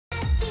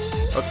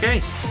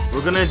Okay,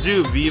 we're gonna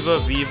do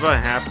Viva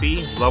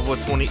Happy level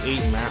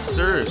 28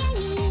 Masters.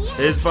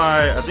 It's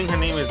by, I think her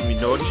name is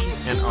Minori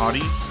and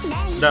Audi,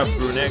 that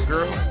brunette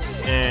girl,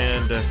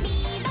 and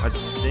I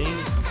think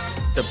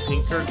the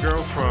pinker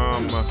girl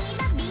from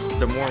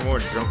the More and More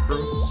Jump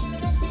Crew.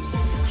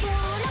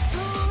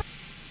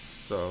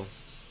 So,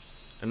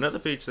 another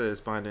page that is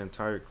by the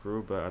entire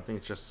crew, but I think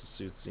it's just the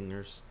suit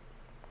singers.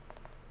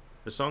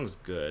 The song is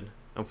good.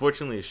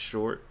 Unfortunately, it's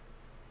short,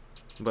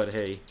 but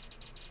hey,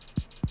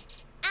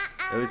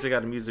 at least I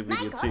got a music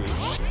video too.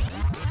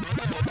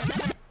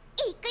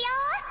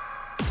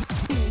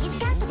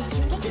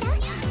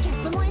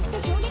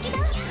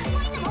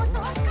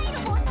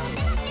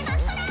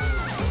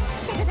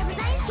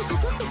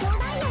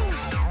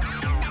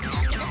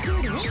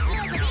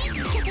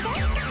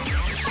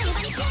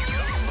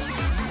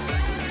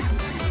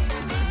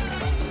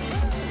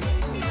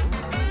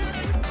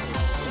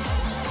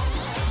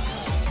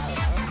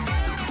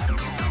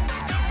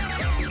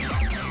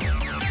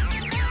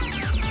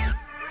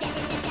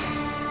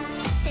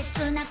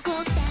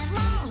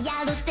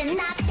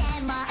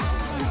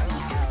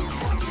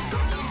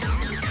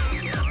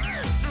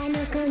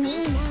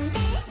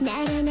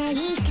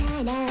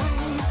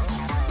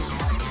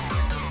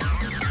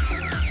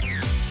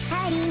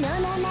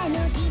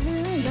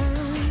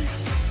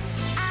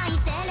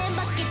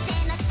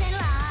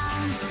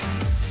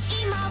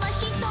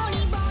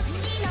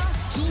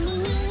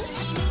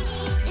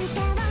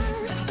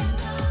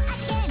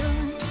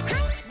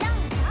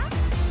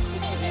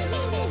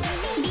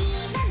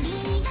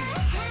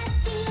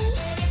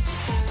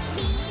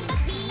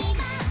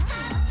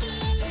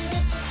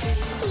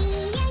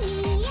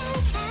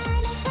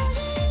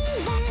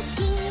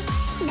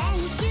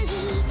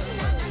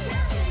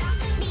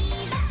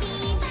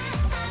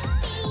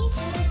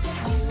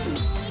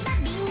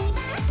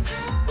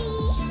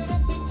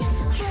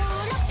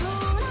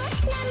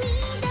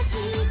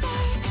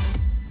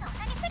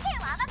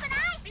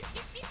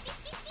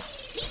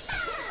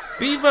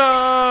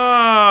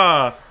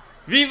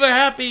 Viva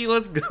Happy,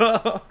 let's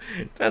go.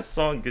 That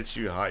song gets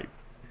you hype.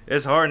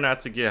 It's hard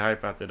not to get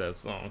hype after that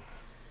song.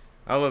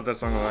 I love that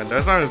song a lot.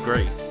 That song is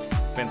great.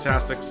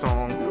 Fantastic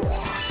song.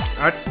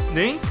 I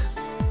think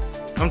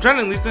I'm trying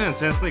to listen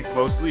intensely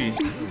closely,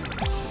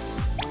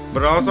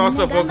 but I was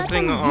also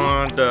focusing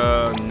on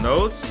the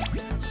notes.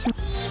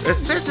 It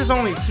says there's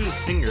only 2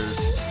 singers,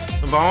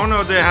 but I don't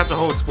know if they have the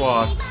whole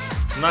squad.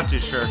 I'm not too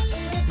sure.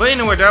 But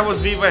anyway, that was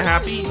Viva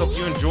Happy. Hope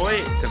you enjoy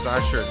it, because I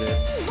sure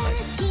did.